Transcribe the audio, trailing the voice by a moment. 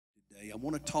I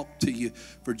want to talk to you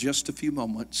for just a few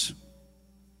moments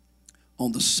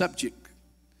on the subject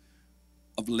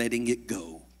of letting it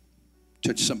go.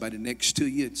 Touch somebody next to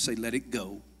you and say, let it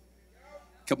go.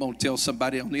 Come on, tell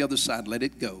somebody on the other side, let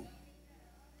it go.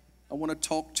 I want to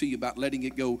talk to you about letting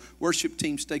it go. Worship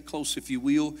team, stay close if you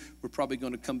will. We're probably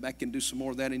going to come back and do some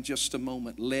more of that in just a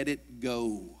moment. Let it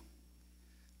go.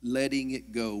 Letting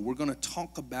it go. We're going to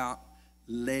talk about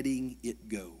letting it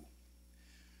go.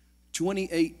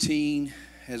 2018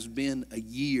 has been a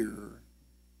year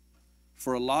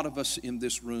for a lot of us in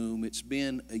this room. It's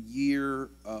been a year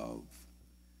of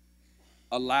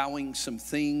allowing some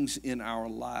things in our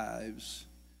lives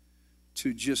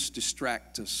to just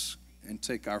distract us and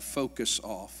take our focus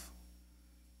off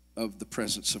of the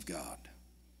presence of God.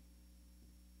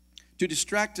 To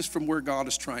distract us from where God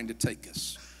is trying to take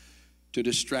us. To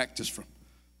distract us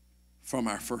from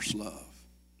our first love.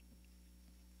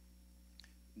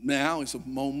 Now is a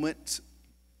moment,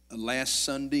 last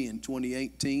Sunday in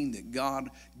 2018, that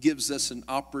God gives us an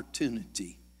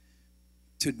opportunity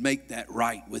to make that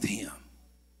right with Him.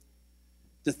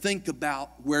 To think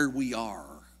about where we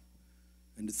are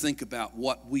and to think about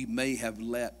what we may have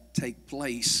let take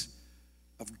place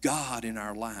of God in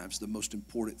our lives, the most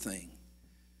important thing.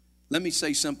 Let me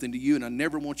say something to you, and I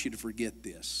never want you to forget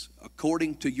this.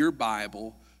 According to your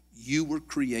Bible, you were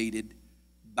created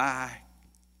by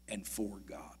and for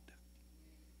God.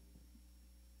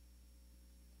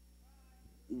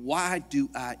 Why do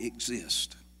I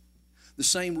exist? The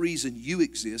same reason you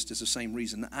exist is the same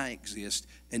reason I exist,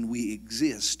 and we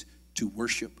exist to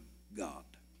worship God.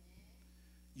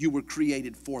 You were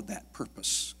created for that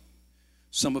purpose.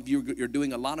 Some of you are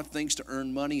doing a lot of things to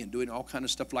earn money and doing all kind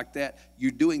of stuff like that.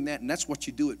 You're doing that, and that's what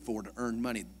you do it for, to earn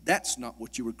money. That's not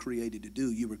what you were created to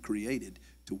do. You were created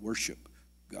to worship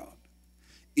God.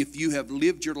 If you have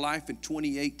lived your life in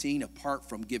 2018 apart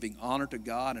from giving honor to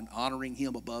God and honoring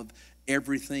Him above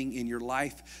everything in your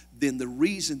life, then the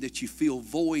reason that you feel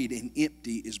void and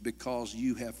empty is because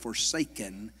you have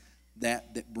forsaken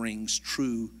that brings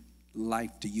true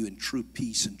life to you and true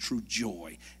peace and true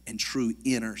joy and true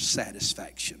inner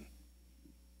satisfaction.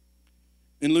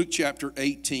 In Luke chapter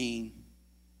 18,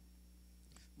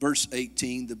 verse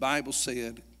 18, the Bible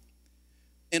said,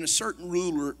 and a certain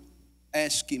ruler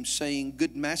asked him, saying,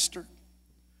 Good master,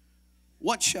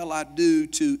 what shall I do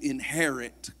to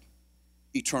inherit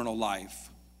eternal life?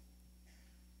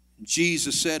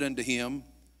 Jesus said unto him,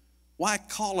 Why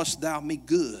callest thou me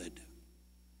good?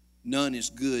 None is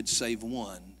good save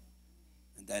one,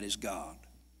 and that is God.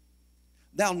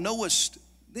 Thou knowest.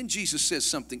 Then Jesus says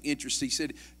something interesting. He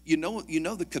said, you know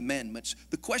the commandments.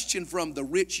 The question from the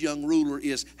rich young ruler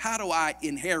is, how do I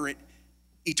inherit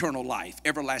eternal life,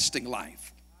 everlasting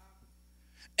life?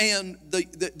 And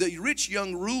the rich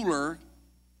young ruler,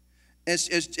 as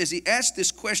he asked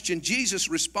this question, Jesus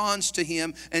responds to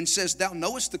him and says, Thou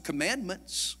knowest the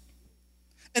commandments.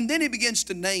 And then he begins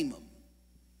to name them.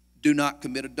 Do not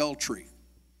commit adultery.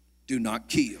 Do not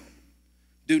kill.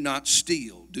 Do not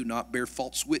steal. Do not bear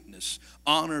false witness.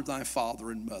 Honor thy father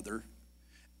and mother.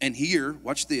 And here,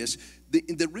 watch this,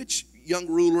 the rich young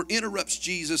ruler interrupts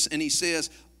Jesus and he says,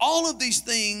 All of these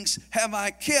things have I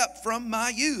kept from my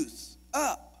youth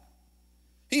up.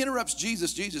 He interrupts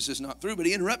Jesus. Jesus is not through, but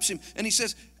he interrupts him and he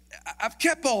says, I've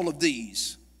kept all of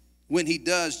these. When he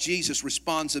does, Jesus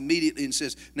responds immediately and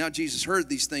says, Now Jesus heard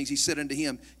these things. He said unto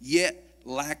him, Yet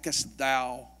lackest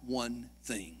thou one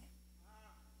thing.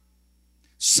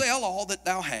 Sell all that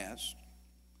thou hast,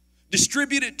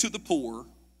 distribute it to the poor,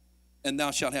 and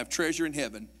thou shalt have treasure in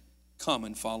heaven. Come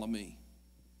and follow me.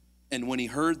 And when he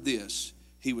heard this,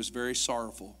 he was very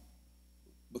sorrowful,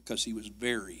 because he was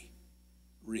very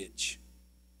rich.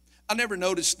 I never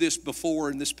noticed this before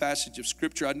in this passage of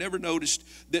Scripture. I never noticed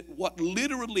that what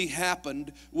literally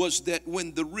happened was that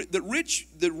when the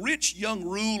rich young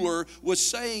ruler was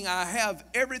saying, I have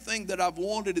everything that I've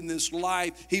wanted in this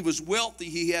life. He was wealthy.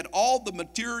 He had all the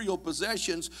material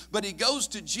possessions. But he goes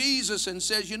to Jesus and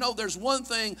says, there's one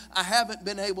thing I haven't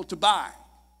been able to buy.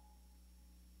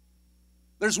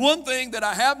 There's one thing that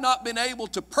I have not been able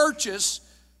to purchase,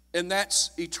 and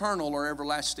that's eternal or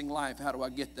everlasting life. How do I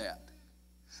get that?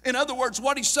 In other words,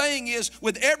 what he's saying is,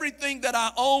 with everything that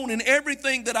I own and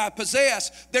everything that I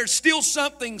possess, there's still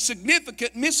something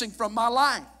significant missing from my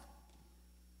life.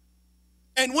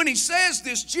 And when he says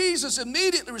this, Jesus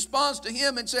immediately responds to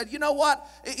him and said, you know what?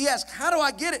 He asked, how do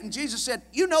I get it? And Jesus said,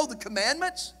 you know the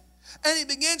commandments? And he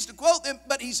begins to quote them,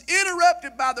 but he's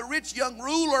interrupted by the rich young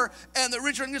ruler, and the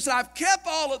rich young ruler said, I've kept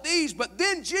all of these. But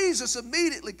then Jesus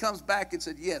immediately comes back and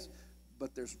said, yes,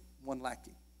 but there's one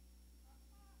lacking.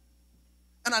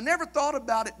 And I never thought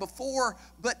about it before,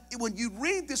 but when you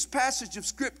read this passage of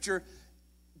Scripture,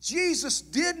 Jesus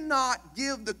did not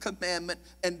give the commandment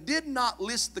and did not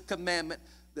list the commandment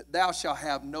that thou shalt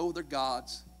have no other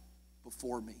gods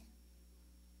before me.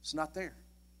 It's not there.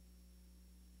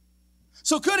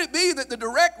 So could it be that the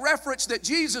direct reference that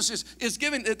Jesus is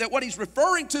giving, that what he's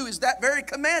referring to is that very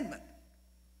commandment?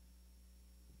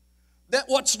 That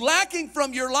what's lacking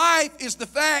from your life is the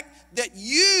fact that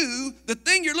the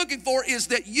thing you're looking for is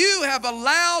that you have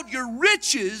allowed your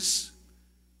riches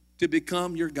to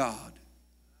become your God.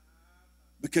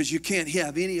 Because you can't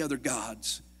have any other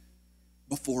gods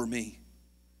before me.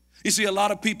 You see, a lot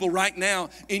of people right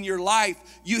now in your life,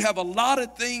 you have a lot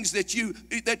of things that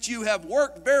you have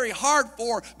worked very hard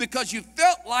for because you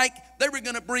felt like they were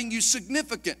going to bring you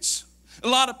significance. A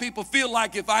lot of people feel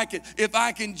like if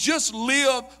I can just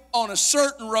live on a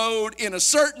certain road, in a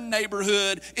certain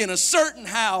neighborhood, in a certain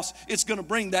house, it's going to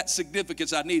bring that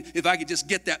significance I need. If I could just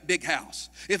get that big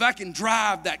house, if I can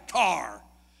drive that car,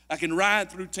 I can ride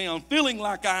through town feeling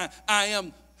like I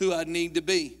am who I need to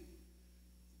be.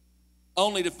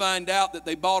 Only to find out that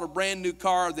they bought a brand new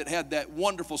car that had that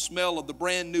wonderful smell of the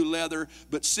brand new leather,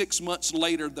 but 6 months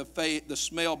later the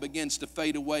smell begins to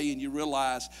fade away and you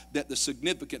realize that the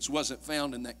significance wasn't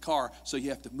found in that car, so you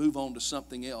have to move on to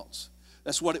something else.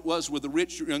 That's what it was with the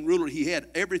rich young ruler. He had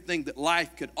everything that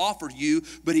life could offer you,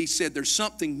 but he said there's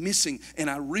something missing, and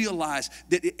I realized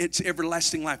that it's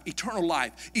everlasting life, eternal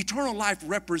life. Eternal life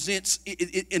represents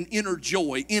an inner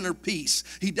joy, inner peace.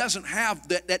 He doesn't have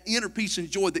that inner peace and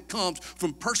joy that comes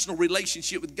from personal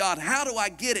relationship with God. How do I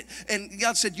get it? And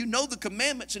God said, you know the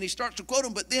commandments, and he starts to quote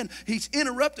them, but then he's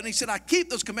interrupted, and he said, I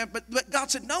keep those commandments, but God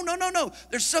said, no,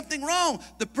 there's something wrong.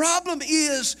 The problem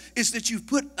is that you've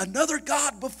put another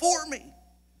God before me.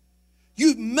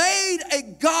 You've made a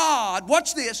God,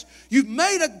 watch this, you've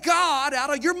made a God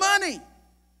out of your money.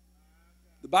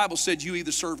 The Bible said you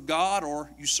either serve God or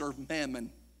you serve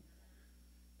mammon.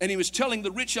 And he was telling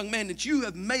the rich young man that you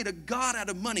have made a God out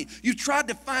of money. You tried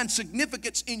to find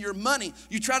significance in your money.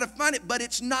 You try to find it, but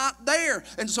it's not there.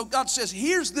 And so God says,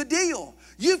 here's the deal.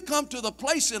 You've come to the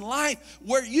place in life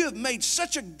where you have made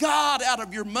such a God out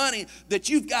of your money that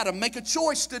you've got to make a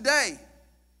choice today.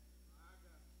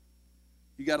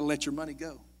 You got to let your money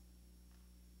go.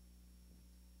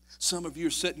 Some of you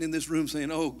are sitting in this room saying,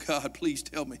 oh God, please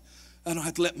tell me I don't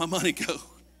have to let my money go.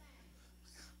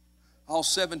 All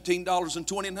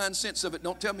 $17.29 of it,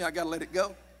 don't tell me I got to let it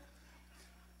go.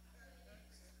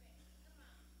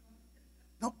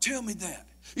 Don't tell me that.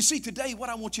 You see, today what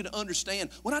I want you to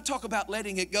understand, when I talk about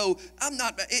letting it go, I'm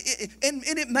not, and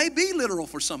it may be literal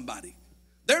for somebody.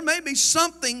 There may be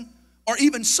something or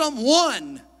even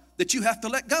someone that you have to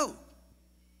let go.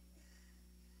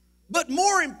 But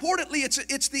more importantly,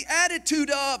 it's the attitude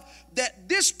of that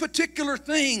this particular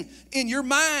thing in your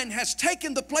mind has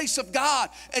taken the place of God,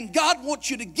 and God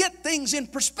wants you to get things in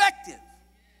perspective.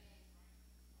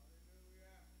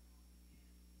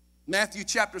 Matthew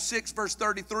chapter 6, verse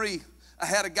 33. I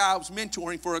had a guy I was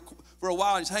mentoring for a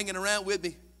while. He's hanging around with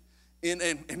me, and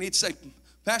he'd say,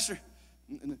 Pastor,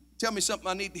 tell me something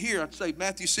I need to hear. I'd say,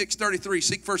 Matthew 6, 33,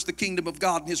 seek first the kingdom of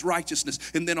God and his righteousness,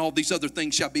 and then all these other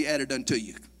things shall be added unto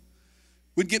you.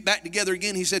 We'd get back together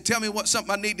again. He said, tell me what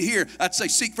something I need to hear. I'd say,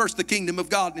 seek first the kingdom of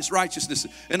God and his righteousness,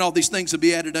 and all these things will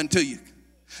be added unto you.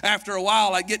 After a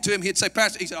while, I'd get to him. He'd say,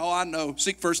 Pastor, he said, oh, I know.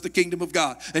 Seek first the kingdom of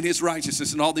God and his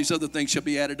righteousness, and all these other things shall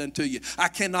be added unto you. I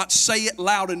cannot say it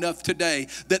loud enough today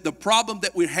that the problem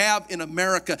that we have in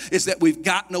America is that we've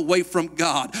gotten away from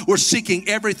God. We're seeking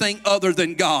everything other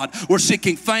than God. We're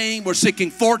seeking fame. We're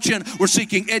seeking fortune. We're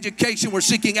seeking education. We're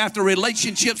seeking after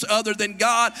relationships other than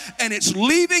God, and it's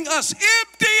leaving us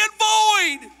empty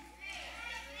and void.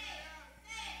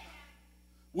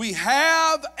 We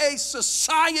have a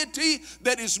society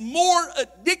that is more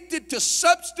addicted to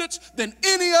substance than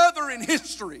any other in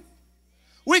history.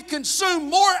 We consume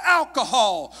more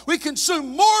alcohol. We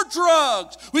consume more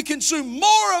drugs. We consume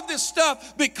more of this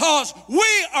stuff because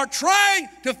we are trying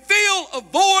to fill a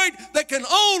void that can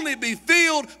only be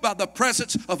filled by the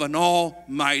presence of an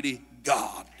almighty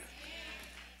God.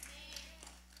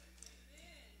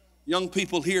 Young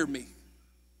people, hear me.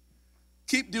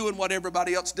 Keep doing what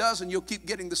everybody else does and you'll keep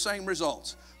getting the same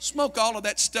results. Smoke all of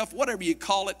that stuff, whatever you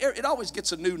call it. It always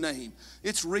gets a new name.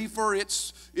 It's reefer,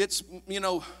 it's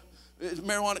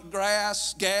marijuana,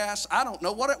 grass, gas. I don't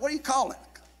know. What do you call it?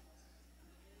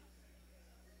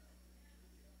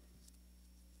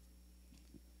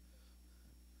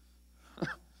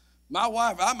 My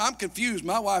wife, I'm confused.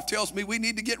 My wife tells me we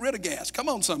need to get rid of gas. Come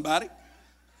on, somebody.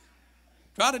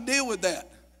 Try to deal with that.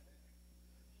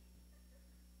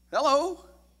 Hello?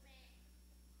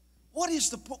 What is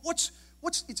the,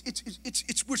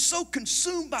 we're so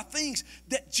consumed by things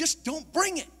that just don't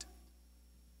bring it.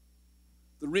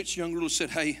 The rich young ruler said,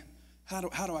 hey, how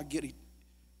do I get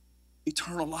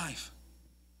eternal life?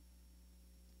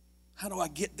 How do I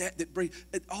get that brings,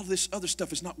 all this other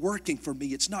stuff is not working for me.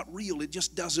 It's not real. It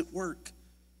just doesn't work.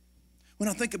 When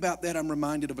I think about that, I'm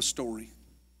reminded of a story.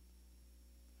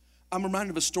 I'm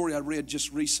reminded of a story I read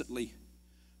just recently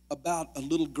about a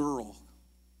little girl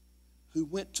who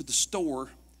went to the store.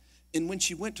 And when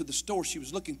she went to the store, she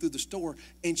was looking through the store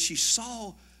and she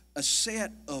saw a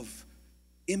set of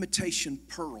imitation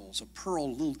pearls,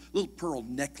 little pearl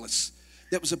necklace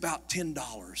that was about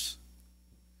 $10.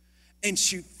 And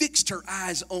she fixed her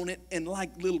eyes on it, and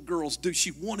like little girls do, she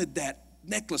wanted that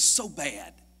necklace so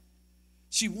bad.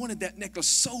 She wanted that necklace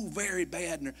so very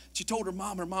bad. And she told her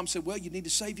mom said, well, you need to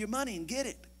save your money and get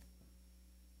it.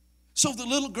 So the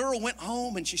little girl went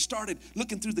home and she started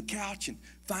looking through the couch and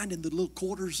finding the little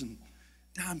quarters and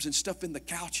dimes and stuff in the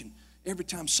couch. And every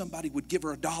time somebody would give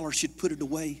her $1, she'd put it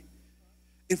away.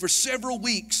 And for several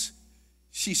weeks,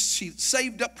 she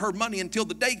saved up her money until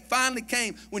the day finally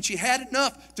came when she had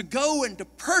enough to go and to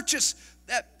purchase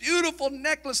that beautiful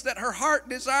necklace that her heart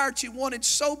desired. She wanted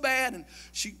so bad. And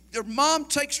her mom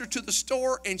takes her to the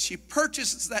store and she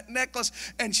purchases that necklace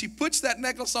and she puts that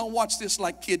necklace on. Watch this,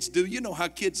 like kids do. You know how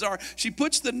kids are. She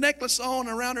puts the necklace on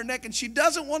around her neck and she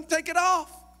doesn't want to take it off.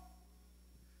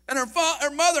 And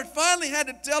her mother finally had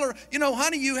to tell her, you know,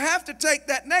 honey, you have to take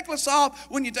that necklace off.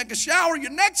 When you take a shower,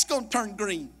 your neck's going to turn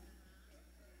green.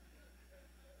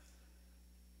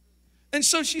 And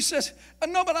so she says,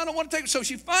 no, but I don't want to take it. So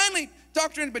she finally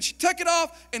talked her in, but she took it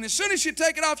off. And as soon as she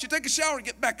take it off, she take a shower,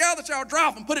 get back out of the shower, dry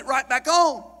off, and put it right back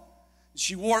on.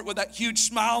 She wore it with that huge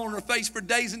smile on her face for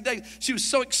days and days. She was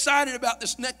so excited about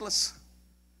this necklace.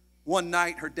 One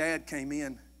night, her dad came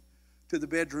in to the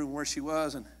bedroom where she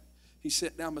was, and he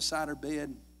sat down beside her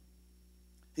bed.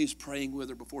 He was praying with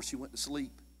her before she went to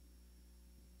sleep.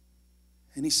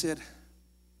 And he said,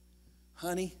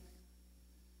 honey,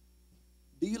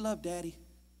 do you love Daddy?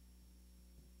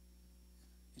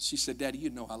 And she said, Daddy,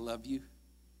 you know I love you.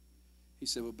 He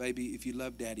said, well, baby, if you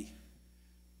love Daddy,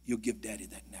 you'll give Daddy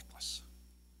that necklace.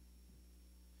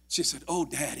 She said, oh,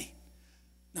 Daddy,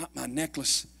 not my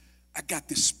necklace. I got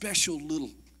this special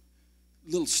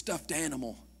little stuffed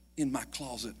animal in my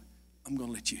closet. I'm going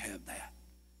to let you have that.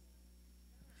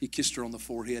 He kissed her on the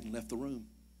forehead and left the room.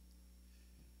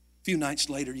 A few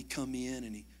nights later, he come in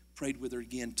and he prayed with her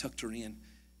again, tucked her in.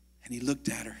 And he looked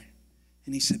at her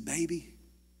and he said, baby,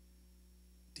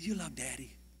 do you love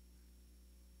Daddy?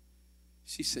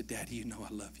 She said, Daddy, you know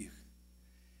I love you.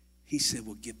 He said,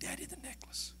 well, give Daddy the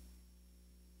necklace.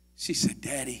 She said,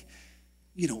 Daddy,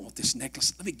 you don't want this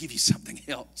necklace. Let me give you something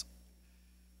else.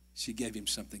 She gave him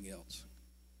something else.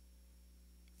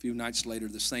 A few nights later,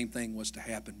 the same thing was to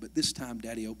happen, but this time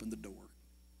Daddy opened the door.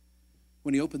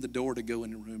 When he opened the door to go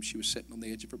in the room, she was sitting on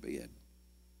the edge of her bed.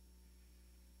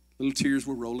 Little tears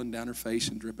were rolling down her face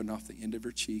and dripping off the end of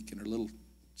her cheek, and her little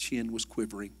chin was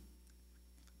quivering.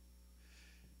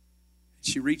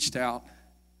 She reached out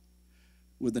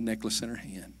with the necklace in her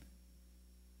hand.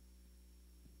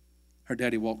 Her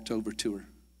daddy walked over to her,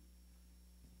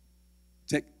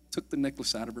 took the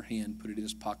necklace out of her hand, put it in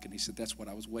his pocket, and he said, that's what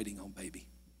I was waiting on, baby.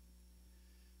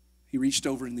 He reached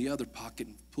over in the other pocket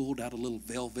and pulled out a little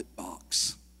velvet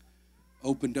box,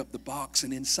 opened up the box,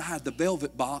 and inside the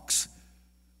velvet box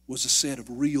was a set of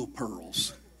real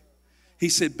pearls. He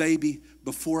said, baby,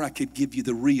 before I could give you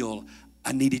the real,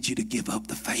 I needed you to give up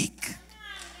the fake.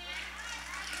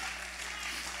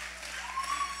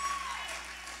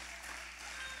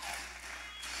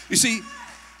 You see,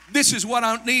 this is what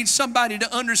I need somebody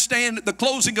to understand at the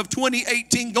closing of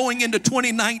 2018 going into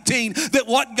 2019, that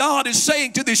what God is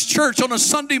saying to this church on a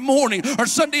Sunday morning or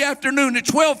Sunday afternoon at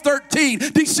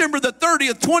 12:13, December the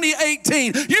 30th,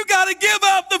 2018, you got to give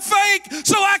up the fake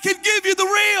so I can give you the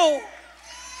real.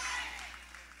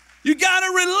 You got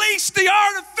to release the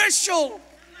artificial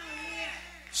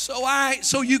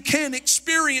so you can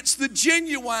experience the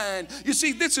genuine. You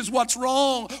see, this is what's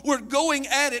wrong. We're going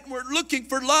at it and we're looking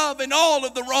for love in all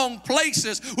of the wrong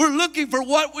places. We're looking for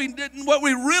what we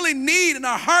really need and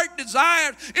our heart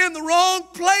desires in the wrong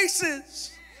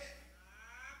places.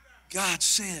 God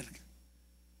said,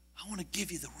 I want to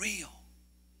give you the real.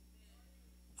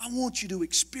 I want you to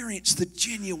experience the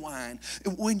genuine.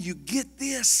 And when you get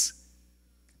this,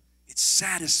 it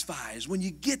satisfies. When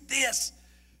you get this,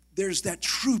 there's that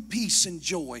true peace and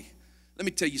joy. Let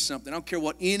me tell you something. I don't care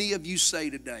what any of you say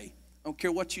today. I don't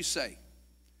care what you say.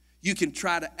 You can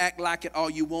try to act like it all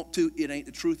you want to. It ain't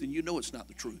the truth, and you know it's not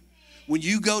the truth. When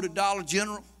you go to Dollar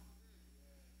General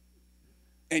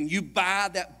and you buy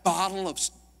that bottle of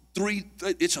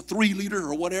it's a 3 liter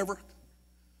or whatever,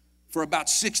 for about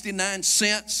 69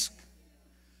 cents,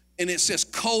 and it says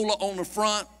cola on the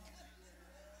front,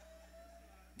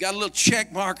 got a little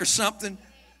check mark or something.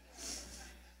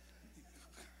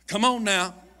 Come on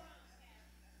now.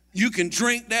 You can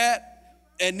drink that,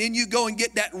 and then you go and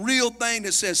get that real thing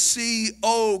that says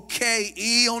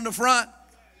COKE on the front,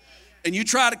 and you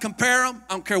try to compare them.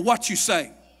 I don't care what you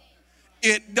say.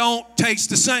 It don't taste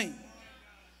the same.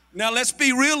 Now let's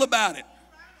be real about it.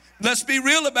 Let's be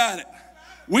real about it.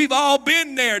 We've all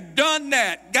been there, done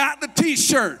that, got the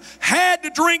t-shirt, had to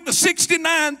drink the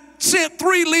 69-cent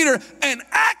 3 liter and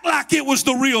act like it was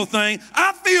the real thing.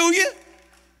 I feel you.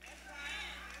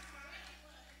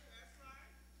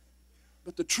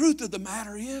 But the truth of the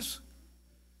matter is,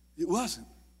 it wasn't.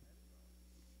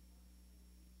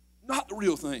 Not the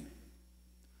real thing.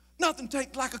 Nothing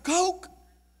tastes like a Coke.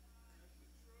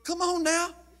 Come on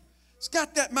now. It's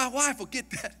got that. My wife will get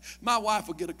that. My wife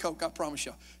will get a Coke, I promise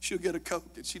y'all. She'll get a Coke,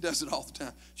 and she does it all the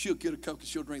time. She'll get a Coke, and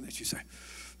she'll drink that. She'll say,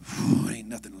 ain't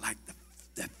nothing like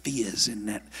that fizz in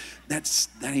that. That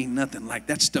ain't nothing like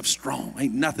that stuff strong.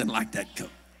 Ain't nothing like that Coke.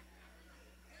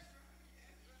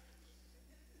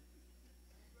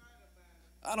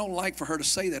 I don't like for her to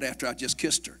say that after I just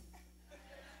kissed her.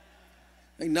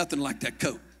 Ain't nothing like that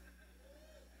Coke.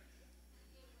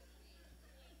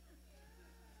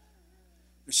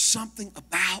 There's something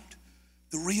about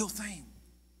the real thing.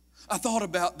 I thought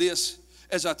about this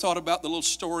as I thought about the little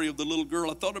story of the little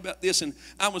girl. I thought about this, and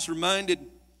I was reminded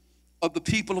of the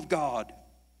people of God.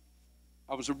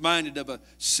 I was reminded of a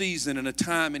season and a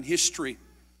time in history.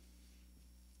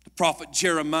 The prophet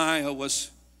Jeremiah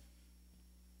was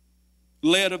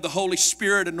led of the Holy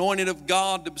Spirit, anointed of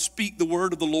God to speak the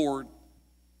word of the Lord.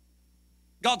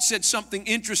 God said something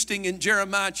interesting in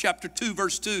Jeremiah chapter 2,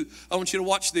 verse 2. I want you to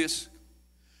watch this.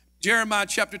 Jeremiah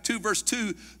chapter 2, verse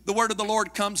 2, the word of the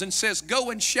Lord comes and says,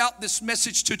 go and shout this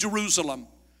message to Jerusalem.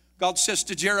 God says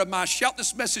to Jeremiah, shout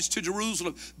this message to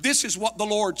Jerusalem. This is what the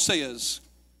Lord says.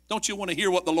 Don't you want to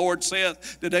hear what the Lord says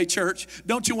today, church?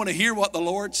 Don't you want to hear what the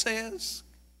Lord says?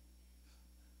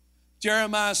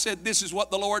 Jeremiah said, this is what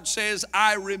the Lord says.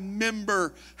 I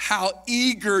remember how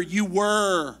eager you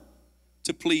were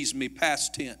to please me,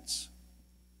 past tense.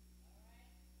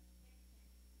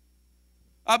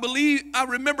 I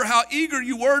remember how eager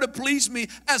you were to please me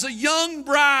as a young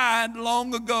bride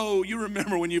long ago. You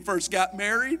remember when you first got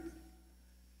married?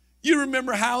 You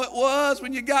remember how it was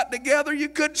when you got together. You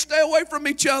couldn't stay away from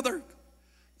each other.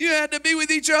 You had to be with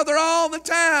each other all the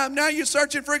time. Now you're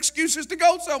searching for excuses to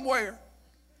go somewhere.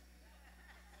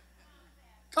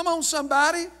 Come on,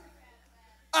 somebody.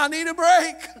 I need a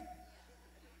break.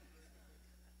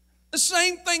 The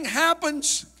same thing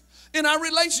happens in our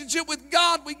relationship with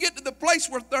God. We get to the place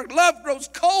where our love grows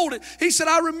cold. He said,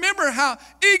 I remember how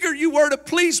eager you were to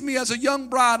please me as a young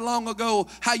bride long ago,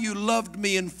 how you loved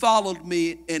me and followed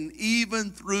me, and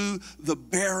even through the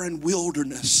barren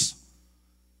wilderness,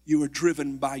 you were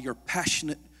driven by your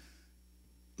passionate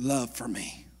love for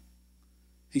me.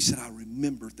 He said, I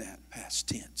remember that, past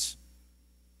tense.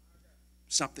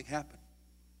 Something happened.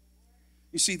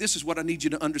 You see, this is what I need you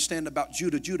to understand about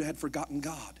Judah. Judah had forgotten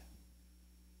God.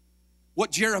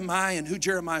 What Jeremiah and who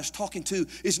Jeremiah is talking to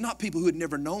is not people who had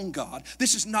never known God.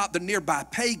 This is not the nearby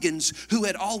pagans who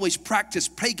had always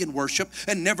practiced pagan worship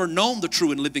and never known the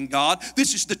true and living God.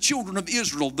 This is the children of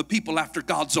Israel, the people after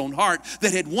God's own heart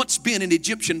that had once been in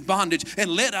Egyptian bondage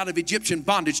and led out of Egyptian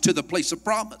bondage to the place of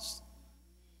promise.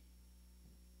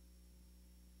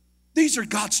 These are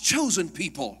God's chosen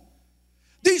people.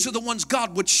 These are the ones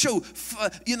God would show,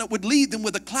 would lead them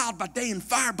with a cloud by day and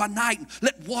fire by night and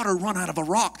let water run out of a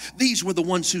rock. These were the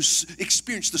ones who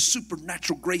experienced the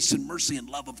supernatural grace and mercy and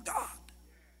love of God.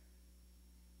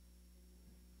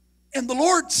 And the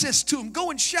Lord says to him, go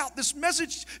and shout this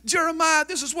message, Jeremiah.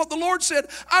 This is what the Lord said.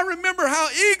 I remember how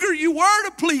eager you were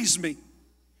to please me.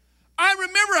 I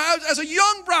remember how, as a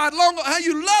young bride, long ago, how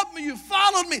you loved me, you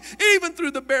followed me, even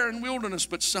through the barren wilderness.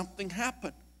 But something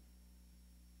happened.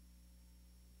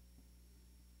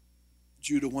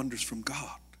 Judah wanders from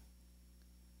God.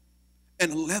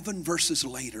 And 11 verses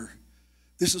later,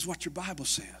 this is what your Bible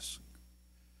says.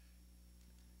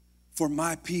 For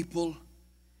my people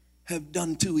have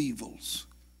done two evils.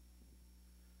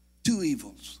 Two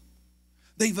evils.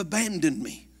 They've abandoned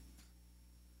me.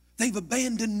 They've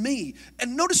abandoned me.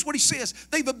 And notice what he says.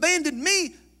 They've abandoned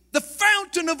me, the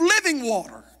fountain of living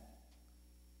water.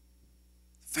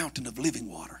 Fountain of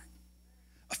living water.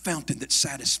 A fountain that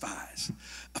satisfies,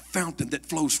 a fountain that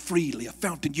flows freely, a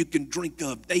fountain you can drink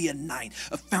of day and night,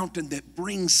 a fountain that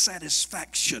brings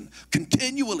satisfaction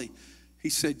continually. He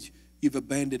said, You've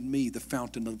abandoned me, the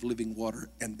fountain of living water,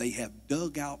 and they have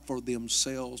dug out for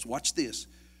themselves, watch this,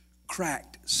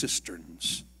 cracked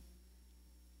cisterns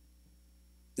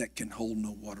that can hold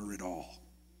no water at all.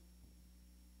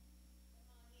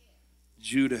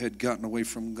 Judah had gotten away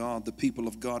from God. The people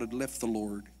of God had left the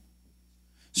Lord,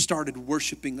 started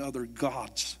worshiping other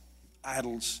gods,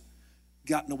 idols,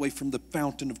 gotten away from the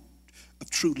fountain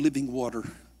of true living water,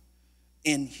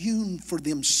 and hewn for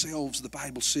themselves, the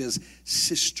Bible says,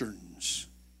 cisterns.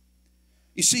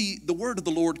 You see, the word of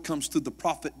the Lord comes through the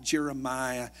prophet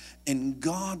Jeremiah, and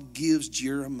God gives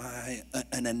Jeremiah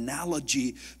an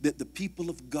analogy that the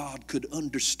people of God could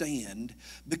understand,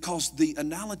 because the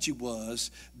analogy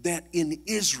was that in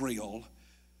Israel,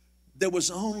 there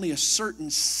was only a certain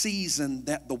season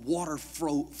that the water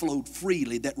flowed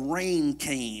freely, that rain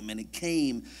came, and it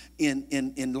came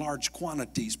in large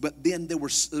quantities. But then there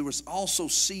was also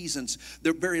seasons,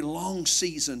 there were very long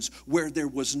seasons, where there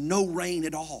was no rain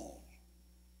at all.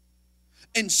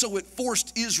 And so it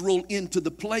forced Israel into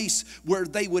the place where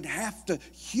they would have to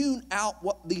hew out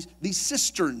these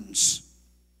cisterns,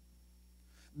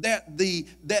 that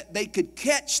they could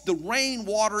catch the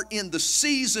rainwater in the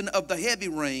season of the heavy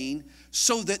rain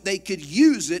so that they could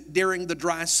use it during the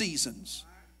dry seasons.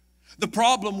 The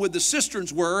problem with the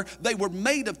cisterns were they were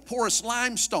made of porous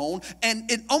limestone,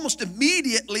 and it almost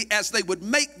immediately as they would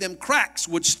make them, cracks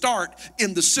would start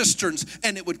in the cisterns,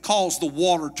 and it would cause the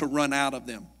water to run out of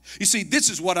them. You see, this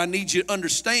is what I need you to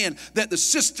understand, that the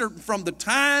cistern from the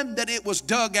time that it was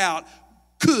dug out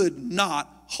could not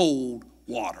hold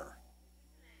water.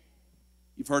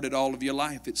 You've heard it all of your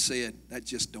life. It said, that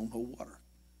just don't hold water.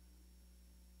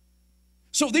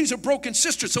 So these are broken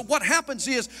cisterns. So what happens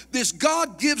is this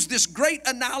God gives this great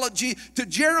analogy to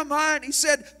Jeremiah, and he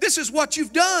said, this is what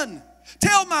you've done.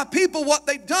 Tell my people what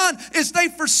they've done is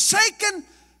they've forsaken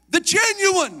the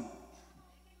genuine,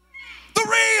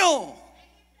 the real,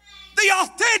 the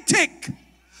authentic,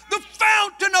 the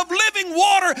fountain of living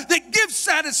water that gives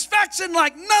satisfaction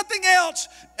like nothing else.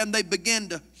 And they begin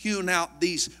to hew out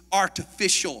these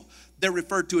artificial, they're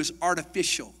referred to as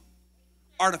artificial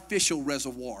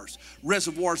reservoirs.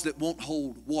 Reservoirs that won't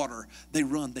hold water. They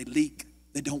run, they leak,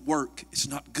 they don't work. It's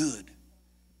not good.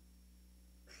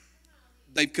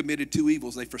 They've committed two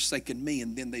evils. They've forsaken me,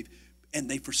 and then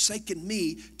they've forsaken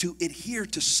me to adhere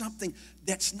to something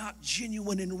that's not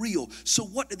genuine and real. So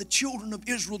what did the children of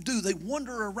Israel do? They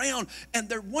wander around, and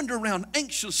they wander around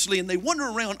anxiously, and they wander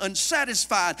around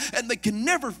unsatisfied, and they can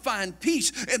never find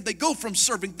peace. And they go from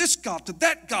serving this God to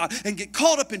that God and get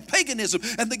caught up in paganism,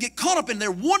 and they get caught up and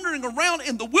they're wandering around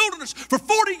in the wilderness for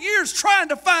 40 years trying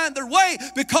to find their way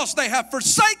because they have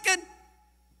forsaken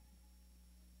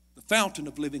the fountain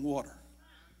of living water.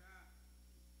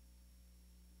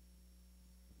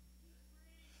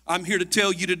 I'm here to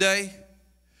tell you today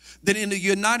that in the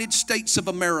United States of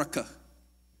America,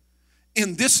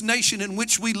 in this nation in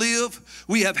which we live,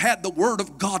 we have had the Word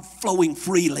of God flowing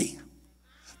freely.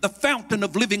 The fountain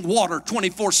of living water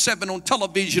 24/7 on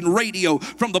television, radio,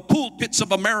 from the pulpits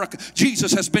of America.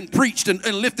 Jesus has been preached and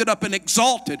lifted up and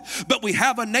exalted. But we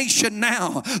have a nation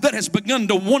now that has begun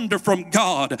to wander from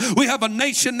God. We have a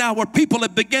nation now where people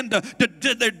have begun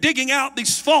they're digging out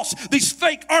these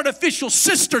fake artificial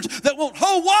cisterns that won't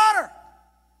hold water.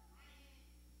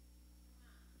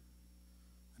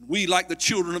 And we, like the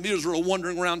children of Israel,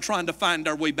 wandering around trying to find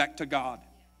our way back to God.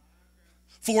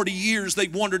 40 years they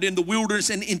wandered in the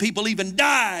wilderness, and people even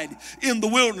died in the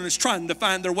wilderness trying to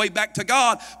find their way back to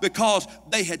God because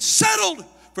they had settled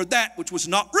for that which was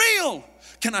not real.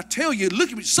 Can I tell you, look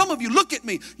at me, some of you look at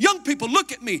me, young people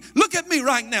look at me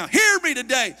right now, hear me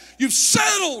today. You've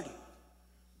settled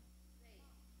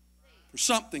for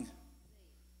something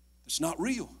that's not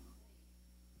real.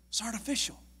 It's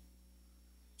artificial.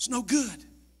 It's no good.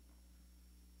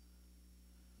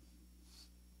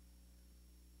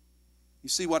 You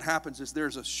see, what happens is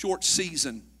there's a short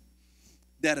season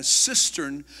that a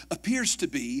cistern appears to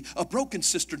be, a broken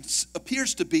cistern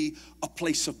appears to be a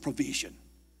place of provision.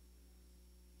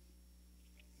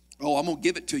 Oh, I'm going to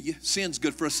give it to you. Sin's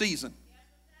good for a season.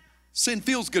 Sin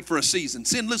feels good for a season.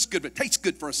 Sin looks good, but it tastes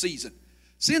good for a season.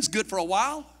 Sin's good for a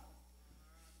while.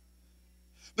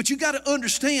 But you got to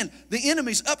understand, the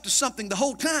enemy's up to something the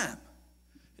whole time.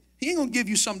 He ain't going to give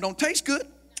you something that don't taste good.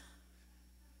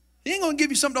 He ain't going to give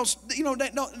you something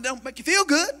that don't make you feel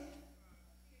good.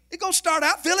 It's going to start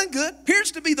out feeling good.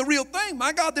 Appears to be the real thing.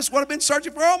 My God, this is what I've been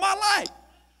searching for all my life.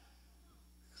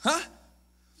 Huh?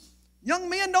 Young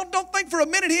men, don't think for a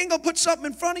minute he ain't going to put something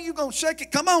in front of you, going to shake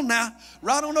it. Come on now.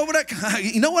 Right on over that.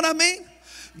 You know what I mean?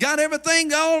 Got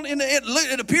everything all in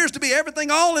it appears to be everything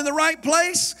all in the right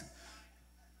place.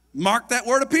 Mark that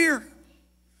word appear.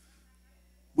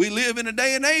 We live in a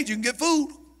day and age you can get food.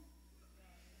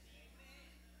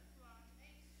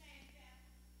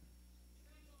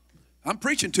 I'm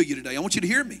preaching to you today. I want you to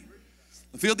hear me.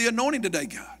 I feel the anointing today,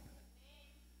 God.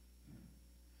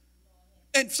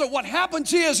 And so what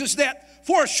happens is that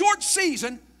for a short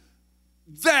season,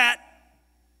 that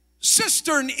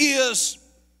cistern is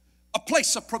a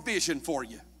place of provision for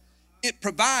you. It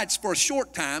provides for a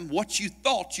short time what you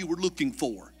thought you were looking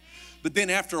for. But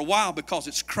then after a while, because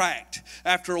it's cracked,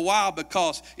 after a while,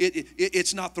 because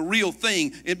it's not the real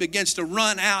thing, it begins to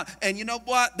run out. And you know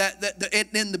what?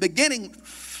 In the beginning,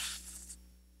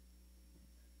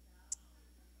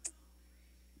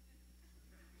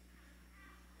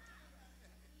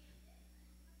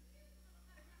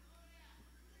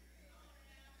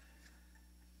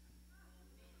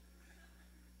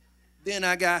 then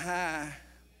I got high.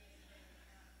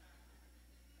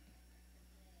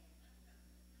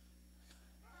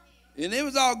 And it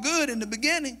was all good in the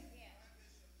beginning.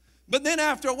 But then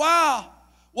after a while,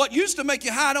 what used to make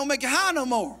you high don't make you high no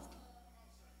more.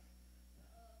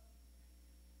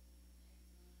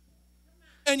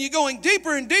 And you're going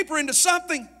deeper and deeper into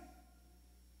something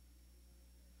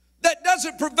that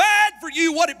doesn't provide for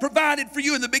you what it provided for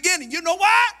you in the beginning. You know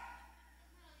why?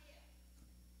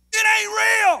 It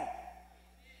ain't real.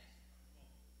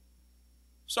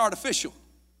 It's artificial.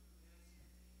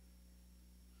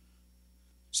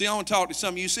 See, I want to talk to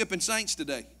some of you sipping saints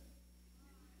today.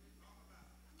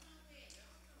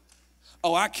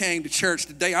 Oh, I came to church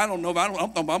today. I don't know if I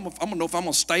don't know if I'm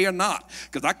going to stay or not,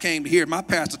 because I came to hear my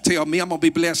pastor tell me I'm going to be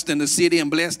blessed in the city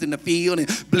and blessed in the field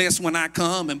and blessed when I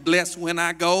come and blessed when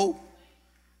I go.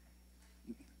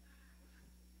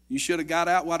 You should have got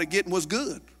out while the getting was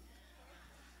good.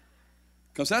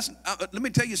 Because let me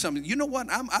tell you something. You know what?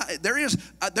 There is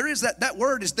that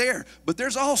word is there, but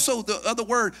there's also the other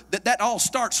word that all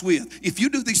starts with. If you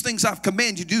do these things I've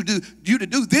commanded you to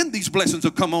do, then these blessings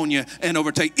will come on you and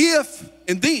overtake. If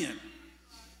and then.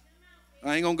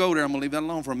 I ain't gonna go there. I'm gonna leave that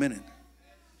alone for a minute.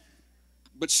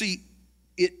 But see,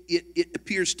 it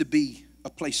appears to be a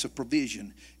place of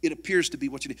provision. It appears to be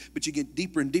what you need, but you get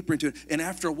deeper and deeper into it, and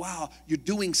after a while you're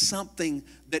doing something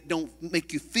that don't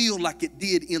make you feel like it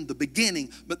did in the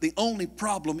beginning. But the only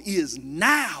problem is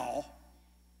now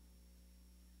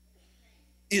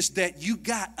is that you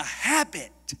got a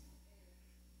habit,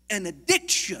 an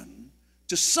addiction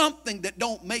to something that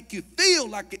don't make you feel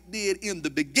like it did in the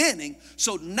beginning.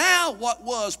 So now what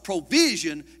was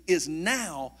provision is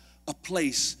now a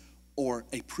place or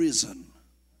a prison.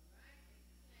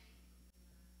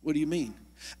 What do you mean?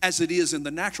 As it is in the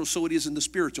natural, so it is in the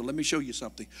spiritual. Let me show you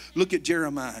something. Look at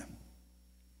Jeremiah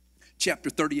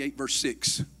chapter 38, verse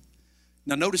 6.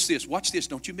 Now notice this. Watch this.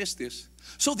 Don't you miss this.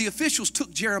 So the officials took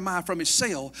Jeremiah from his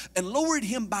cell and lowered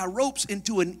him by ropes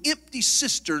into an empty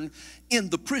cistern in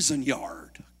the prison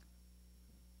yard.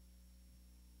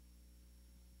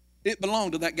 It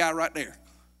belonged to that guy right there.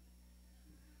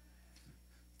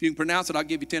 If you can pronounce it, I'll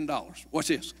give you $10. Watch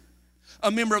this. A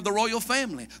member of the royal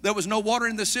family. There was no water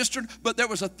in the cistern, but there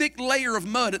was a thick layer of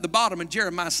mud at the bottom, and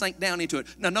Jeremiah sank down into it.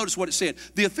 Now notice what it said.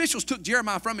 The officials took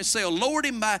Jeremiah from his cell, lowered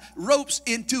him by ropes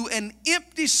into an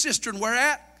empty cistern. Where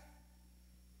at?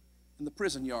 In the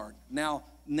prison yard. Now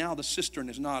the cistern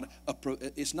is not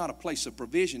a place of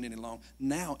provision any longer.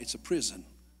 Now it's a prison.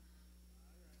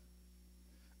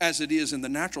 As it is in the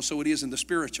natural, so it is in the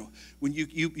spiritual. When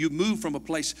you move from a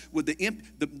place where the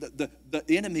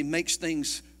enemy makes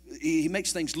things. He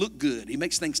makes things look good. He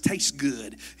makes things taste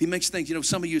good. He makes things,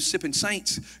 some of you sipping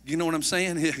saints, you know what I'm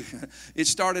saying? It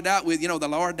started out with, the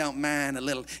Lord don't mind a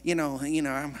little,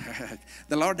 the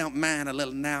Lord don't mind a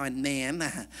little now and then.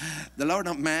 The Lord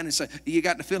don't mind. And so you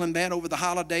got to feeling bad over the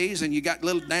holidays and you got a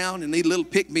little down and need a little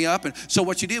pick me up. And so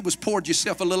what you did was poured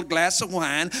yourself a little glass of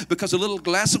wine, because a little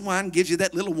glass of wine gives you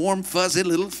that little warm, fuzzy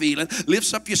little feeling,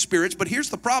 lifts up your spirits. But here's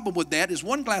the problem with that is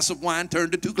one glass of wine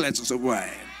turned to 2 glasses of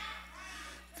wine.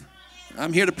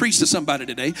 I'm here to preach to somebody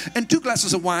today. And 2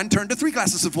 glasses of wine turned to 3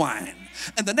 glasses of wine.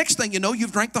 And the next thing you know,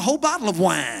 you've drank the whole bottle of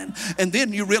wine. And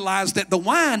then you realize that the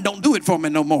wine don't do it for me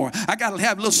no more. I got to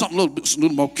have a little something, a little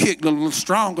more kick, a little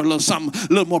stronger, a little something,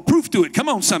 a little more proof to it. Come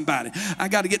on, somebody. I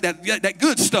got to get that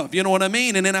good stuff. You know what I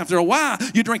mean? And then after a while,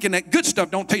 you're drinking that good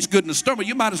stuff. Don't taste good in the stomach.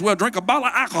 You might as well drink a bottle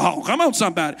of alcohol. Come on,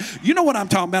 somebody. You know what I'm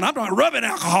talking about. I'm talking rubbing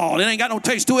alcohol. It ain't got no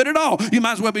taste to it at all. You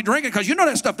might as well be drinking, because you know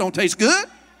that stuff don't taste good.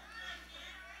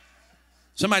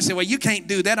 Somebody say, well, you can't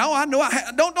do that. Oh, I know.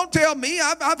 Don't tell me.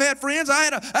 I've had friends. I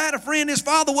had a friend, his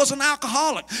father was an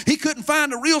alcoholic. He couldn't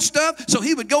find the real stuff, so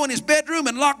he would go in his bedroom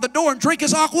and lock the door and drink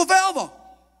his Aqua Velva.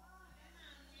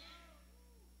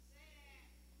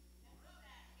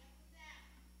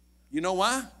 You know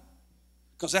why?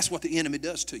 Because that's what the enemy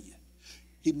does to you.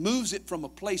 He moves it from a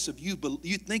place of you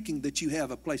thinking that you have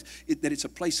a place, that it's a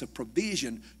place of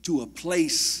provision, to a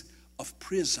place of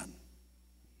prison.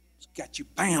 It's got you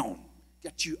bound,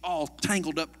 got you all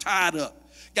tangled up, tied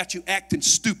up, got you acting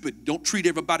stupid. Don't treat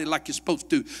everybody like you're supposed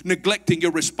to, neglecting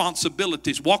your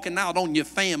responsibilities, walking out on your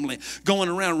family, going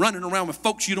around, running around with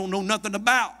folks you don't know nothing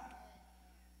about,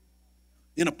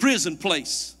 in a prison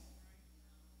place.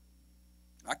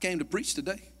 I came to preach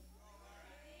today.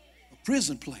 A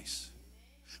prison place.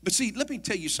 But see, let me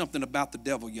tell you something about the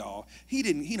devil, y'all. He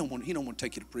don't want to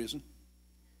take you to prison.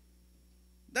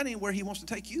 That ain't where he wants to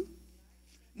take you.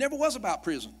 Never was about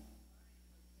prison.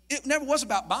 It never was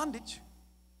about bondage.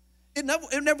 It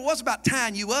never was about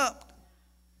tying you up.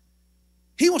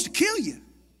 He wants to kill you.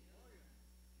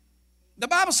 The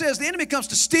Bible says the enemy comes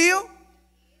to steal,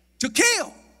 to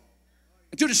kill,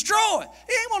 and to destroy.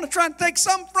 He ain't want to try and take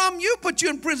something from you, put you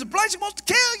in prison place. He wants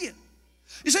to kill you.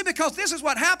 You see, because this is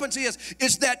what happens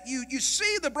is that you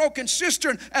see the broken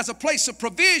cistern as a place of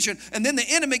provision, and then the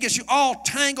enemy gets you all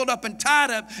tangled up and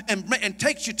tied up and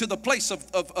takes you to the place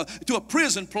to a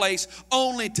prison place,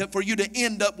 only for you to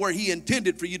end up where he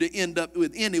intended for you to end up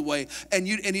with anyway. And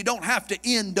you don't have to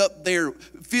end up there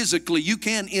physically. You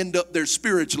can end up there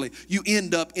spiritually. You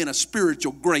end up in a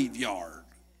spiritual graveyard.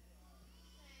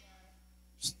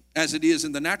 As it is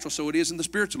in the natural, so it is in the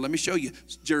spiritual. Let me show you.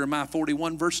 Jeremiah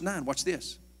 41, verse 9. Watch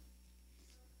this.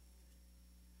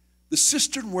 The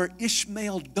cistern where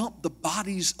Ishmael dumped the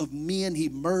bodies of men he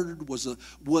murdered was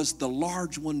the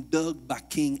large one dug by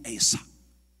King Asa.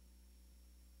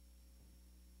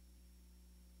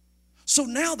 So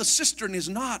now the cistern is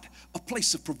not a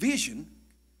place of provision.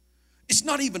 It's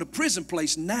not even a prison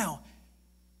place. Now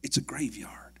it's a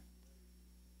graveyard.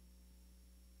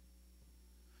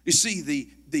 You see,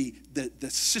 the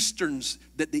cisterns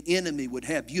that the enemy would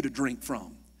have you to drink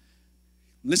from.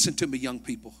 Listen to me, young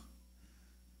people.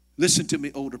 Listen to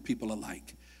me, older people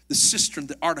alike. The cistern,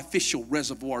 the artificial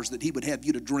reservoirs that he would have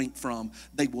you to drink from,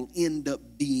 they will end up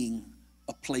being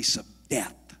a place of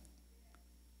death.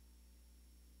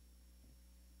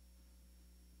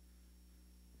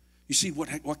 You see,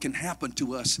 what can happen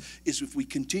to us is if we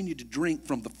continue to drink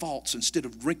from the false instead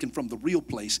of drinking from the real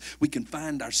place, we can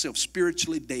find ourselves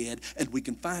spiritually dead, and we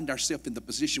can find ourselves in the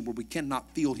position where we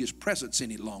cannot feel his presence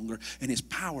any longer and his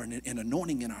power and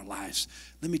anointing in our lives.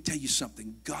 Let me tell you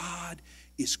something. God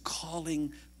is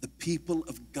calling the people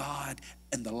of God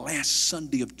and the last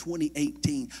Sunday of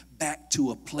 2018 back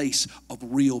to a place of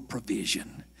real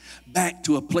provision. Back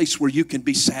to a place where you can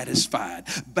be satisfied.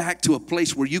 Back to a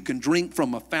place where you can drink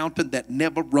from a fountain that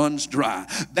never runs dry.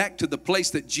 Back to the place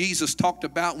that Jesus talked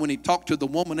about when he talked to the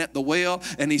woman at the well,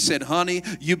 and he said, honey,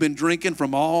 you've been drinking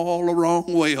from all the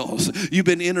wrong wells. You've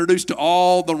been introduced to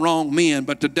all the wrong men,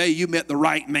 but today you met the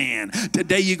right man.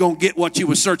 Today you're going to get what you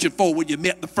were searching for when you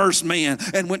met the first man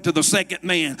and went to the second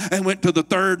man and went to the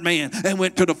third man and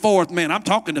went to the fourth man. I'm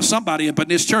talking to somebody up in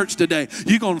this church today.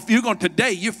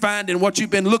 Today you're finding what you've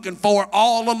been looking for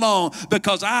all along,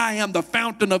 because I am the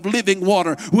fountain of living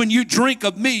water. When you drink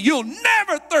of me, you'll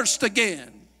never thirst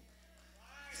again.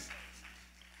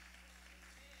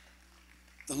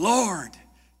 The Lord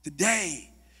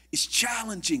today is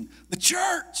challenging the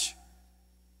church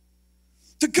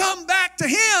to come back to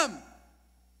him.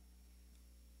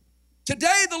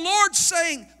 Today the Lord's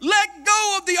saying, let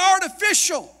go of the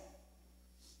artificial.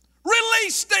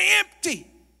 Release the empty.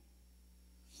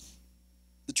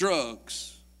 The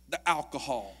drugs, the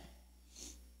alcohol,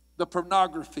 the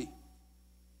pornography,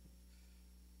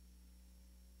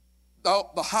 the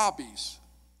hobbies,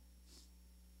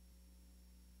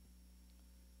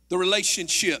 the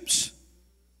relationships,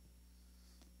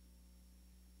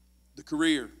 the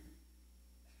career.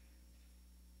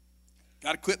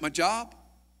 Got to quit my job?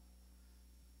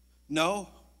 No,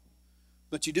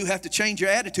 but you do have to change your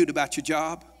attitude about your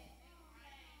job.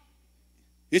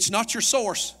 It's not your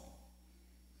source.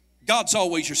 God's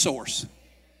always your source.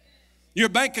 Your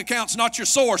bank account's not your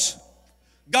source.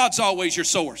 God's always your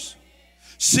source.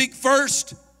 Seek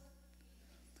first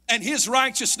and his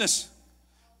righteousness,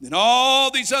 then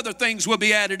all these other things will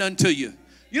be added unto you.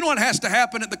 You know what has to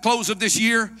happen at the close of this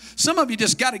year? Some of you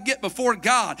just got to get before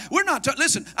God.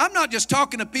 Listen, I'm not just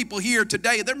talking to people here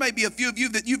today. There may be a few of you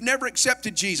that you've never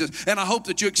accepted Jesus, and I hope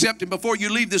that you accept him before you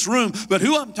leave this room. But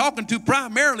who I'm talking to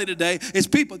primarily today is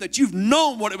people that you've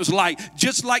known what it was like,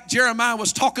 just like Jeremiah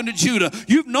was talking to Judah.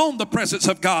 You've known the presence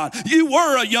of God. You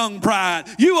were a young bride.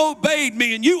 You obeyed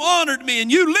me, and you honored me,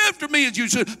 and you lived for me as you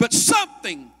should. But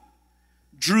something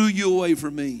drew you away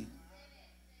from me.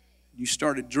 You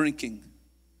started drinking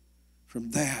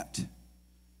from that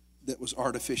was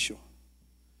artificial.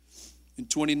 In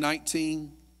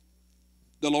 2019,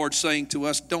 the Lord's saying to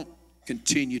us, don't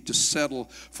continue to settle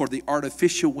for the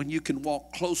artificial when you can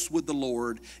walk close with the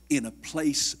Lord in a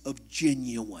place of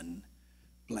genuine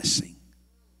blessing,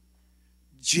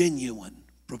 genuine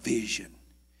provision,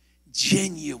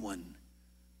 genuine,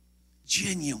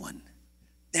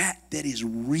 that is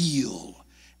real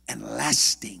and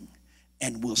lasting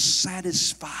and will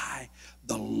satisfy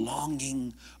the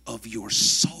longing of your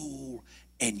soul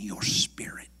and your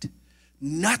spirit.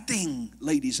 Nothing,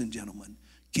 ladies and gentlemen,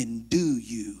 can do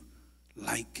you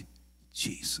like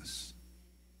Jesus.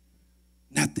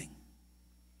 Nothing.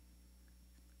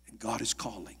 And God is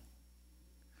calling.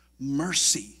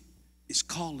 Mercy is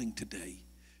calling today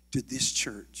to this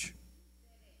church.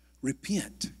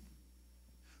 Repent.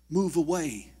 Move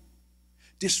away.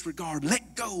 Disregard.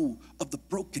 Let go of the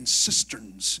broken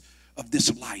cisterns of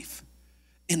this life.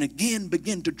 And again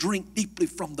begin to drink deeply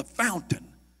from the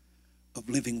fountain of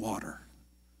living water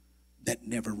that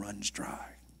never runs dry.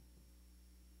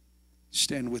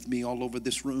 Stand with me all over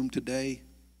this room today.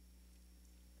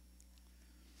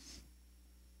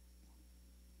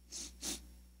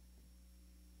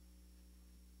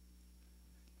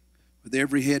 With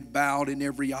every head bowed and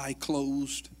every eye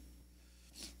closed,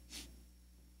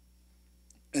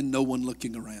 and no one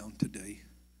looking around today.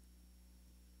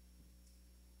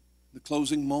 The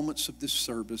closing moments of this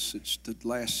service, it's the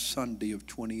last Sunday of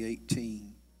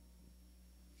 2018.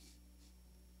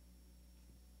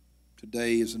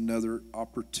 Today is another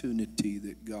opportunity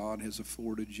that God has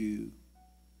afforded you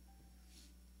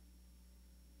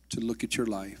to look at your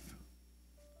life.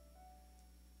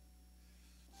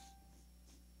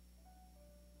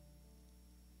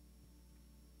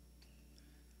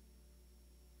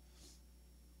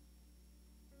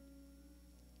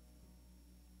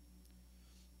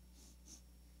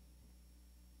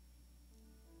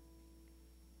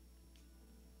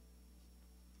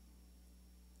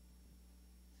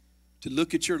 To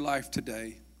look at your life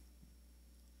today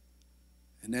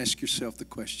and ask yourself the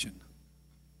question,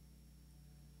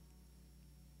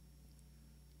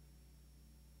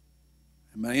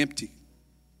 am I empty?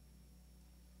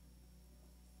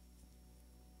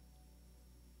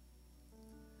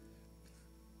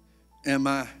 Am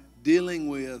I dealing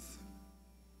with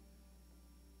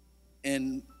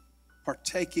and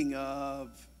partaking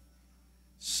of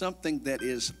something that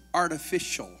is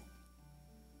artificial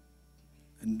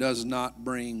and does not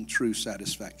bring true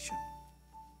satisfaction?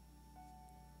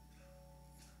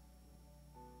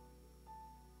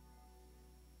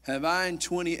 Have I in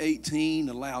 2018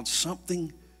 allowed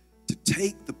something to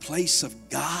take the place of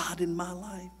God in my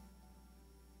life?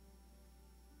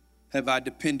 Have I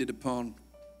depended upon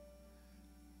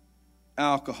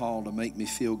alcohol to make me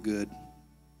feel good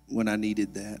when I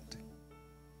needed that?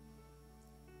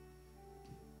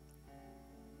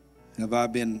 Have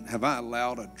I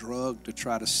allowed a drug to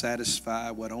try to satisfy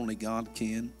what only God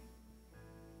can?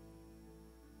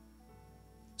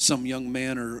 Some young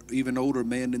man or even older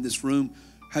man in this room,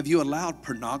 have you allowed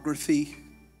pornography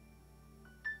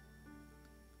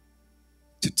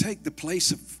to take the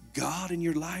place of God in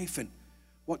your life and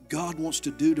what God wants to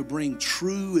do to bring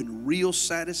true and real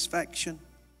satisfaction?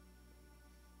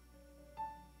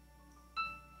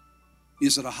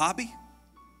 Is it a hobby?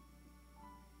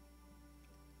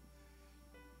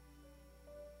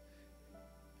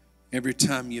 Every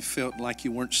time you felt like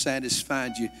you weren't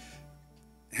satisfied, you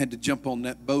had to jump on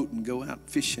that boat and go out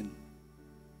fishing.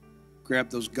 Grab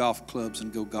those golf clubs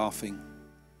and go golfing.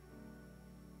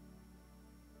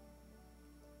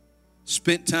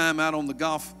 Spent time out on the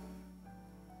golf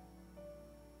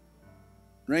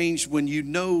range when you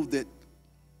know that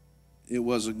it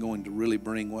wasn't going to really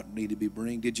bring what needed to be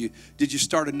bring. Did you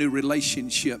start a new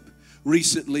relationship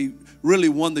recently, really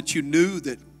one that you knew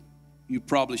that you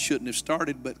probably shouldn't have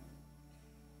started, but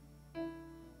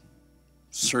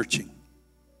searching.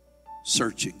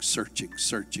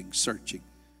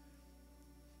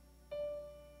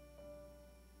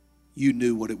 You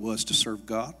knew what it was to serve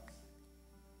God.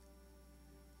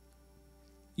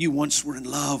 You once were in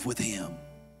love with Him.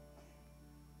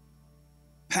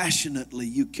 Passionately,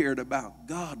 you cared about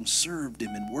God and served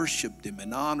Him and worshiped Him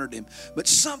and honored Him. But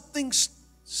something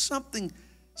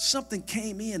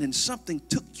came in and something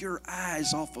took your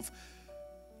eyes off of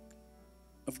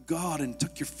God and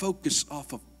took your focus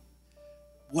off of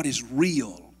what is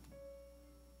real.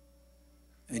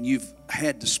 And you've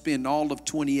had to spend all of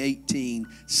 2018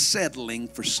 settling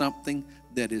for something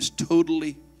that is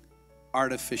totally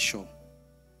artificial.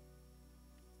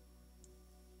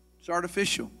 It's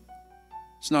artificial.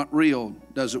 It's not real.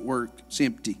 Doesn't work. It's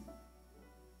empty.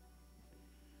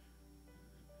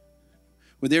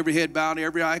 With every head bowed,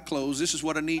 every eye closed, this is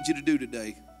what I need you to do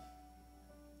today.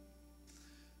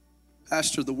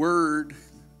 Pastor, the word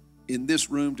in this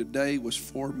room today was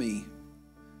for me.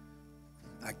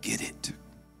 I get it.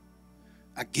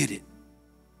 I get it.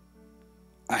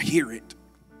 I hear it.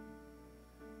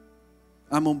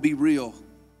 I'm going to be real.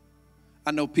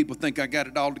 I know people think I got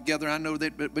it all together. I know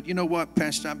that, but you know what,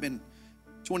 Pastor?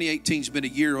 2018's been a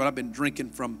year where I've been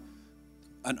drinking from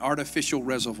an artificial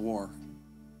reservoir.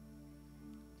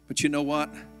 But you know what?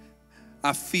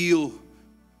 I feel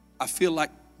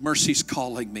like mercy's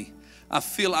calling me. I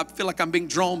feel like I'm being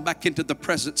drawn back into the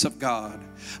presence of God.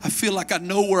 I feel like I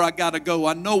know where I got to go.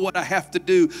 I know what I have to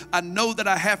do. I know that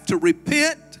I have to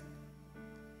repent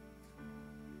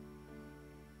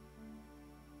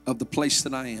of the place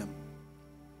that I am.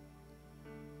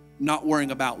 Not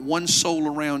worrying about one soul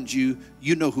around you.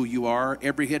 You know who you are.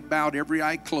 Every head bowed, every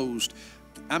eye closed.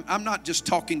 I'm not just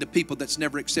talking to people that's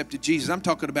never accepted Jesus. I'm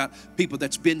talking about people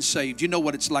that's been saved. You know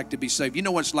what it's like to be saved. You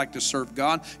know what it's like to serve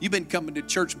God. You've been coming to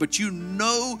church, but you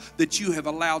know that you have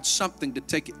allowed something to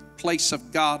take place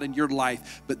of God in your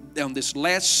life. But on this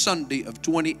last Sunday of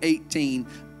 2018,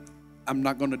 I'm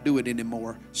not going to do it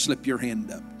anymore. Slip your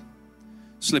hand up.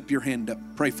 Slip your hand up.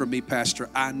 Pray for me, Pastor.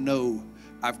 I know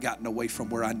I've gotten away from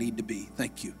where I need to be.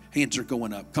 Thank you. Hands are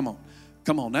going up. Come on.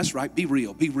 Come on, that's right. Be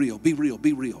real, be real, be real,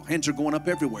 be real. Hands are going up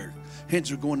everywhere.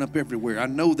 Hands are going up everywhere. I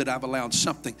know that I've allowed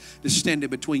something to stand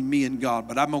in between me and God,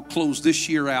 but I'm going to close this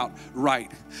year out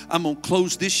right. I'm going to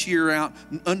close this year out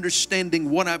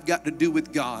understanding what I've got to do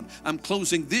with God. I'm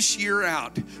closing this year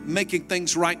out making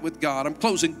things right with God. I'm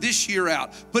closing this year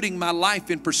out putting my life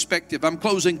in perspective. I'm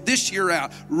closing this year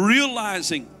out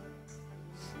realizing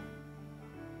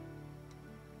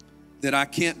that I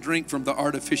can't drink from the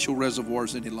artificial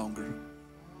reservoirs any longer.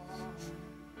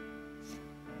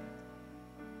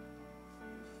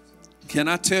 Can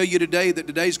I tell you today that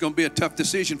today's going to be a tough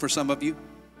decision for some of you?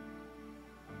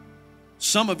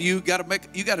 Some of you got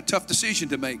a tough decision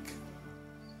to make.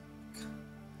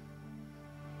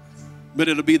 But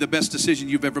it'll be the best decision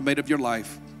you've ever made of your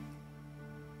life.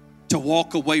 To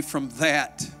walk away from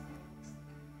that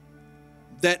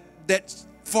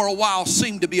for a while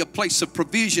seemed to be a place of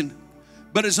provision,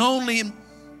 but has only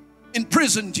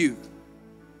imprisoned you,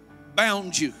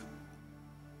 bound you.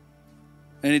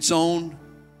 And it's on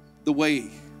the way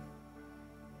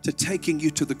to taking you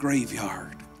to the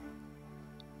graveyard.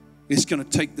 It's going to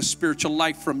take the spiritual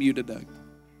life from you today.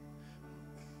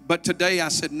 But today I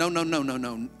said, no,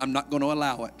 I'm not going to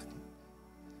allow it.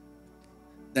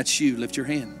 That's you. Lift your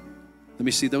hand. Let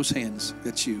me see those hands.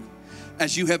 That's you.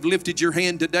 As you have lifted your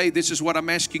hand today, this is what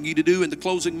I'm asking you to do in the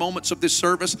closing moments of this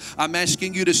service. I'm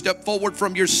asking you to step forward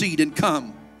from your seat and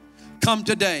come. Come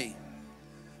today.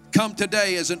 Come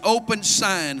today as an open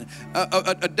sign,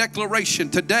 a declaration.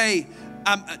 Today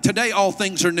all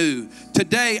things are new.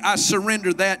 Today I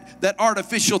surrender that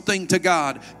artificial thing to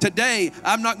God. Today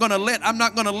I'm not going to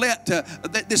let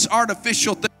this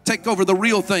artificial thing take over the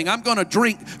real thing. I'm going to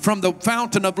drink from the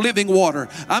fountain of living water.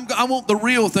 I want the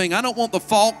real thing. I don't want the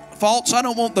false. I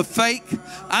don't want the fake.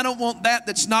 I don't want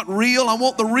that's not real. I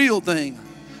want the real thing.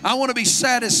 I want to be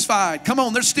satisfied. Come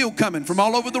on, they're still coming from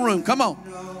all over the room. Come on.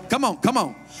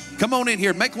 Come on in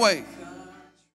here. Make way.